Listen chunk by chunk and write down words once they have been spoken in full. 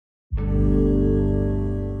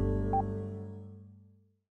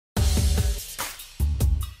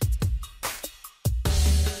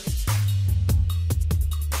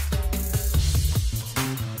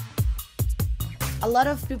lot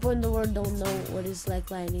of people in the world don't know what is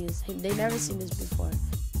slacklining is. They never seen this before.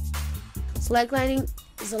 Slacklining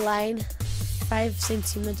is a line 5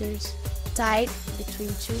 centimeters tied between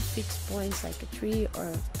two fixed points like a tree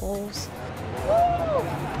or poles.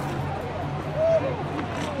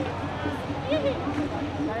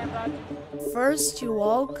 First you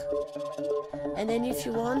walk, and then if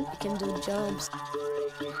you want, you can do jumps.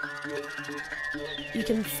 You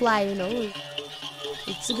can fly, you know.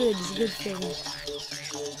 It's a good feeling.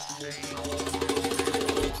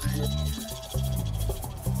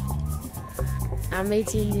 I'm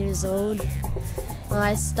 18 years old.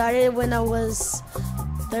 I started when I was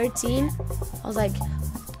 13. I was like,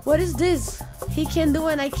 what is this? He can do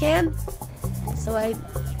and I can. So I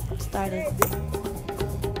started.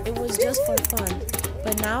 It was just for fun.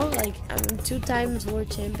 But now, like, I'm 2 times world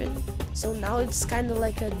champion. So now it's kind of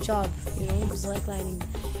like a job, you know, slacklining.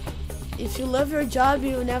 If you love your job,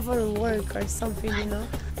 you never work or something, you know.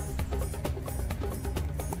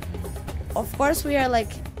 Of course, we are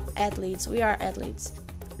like athletes. We are athletes.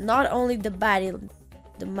 Not only the body,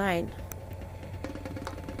 the mind.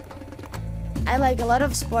 I like a lot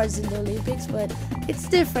of sports in the Olympics, but it's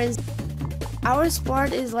different. Our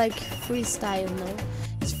sport is like freestyle, no?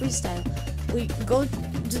 It's freestyle. We go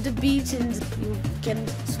to the beach and you can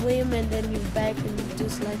swim and then you back and you do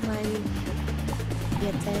slacklining.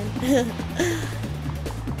 Get tan.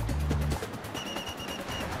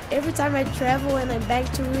 Every time I travel and I'm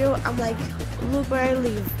back to Rio, I'm like, look where I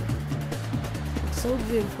live. It's so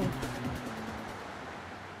beautiful.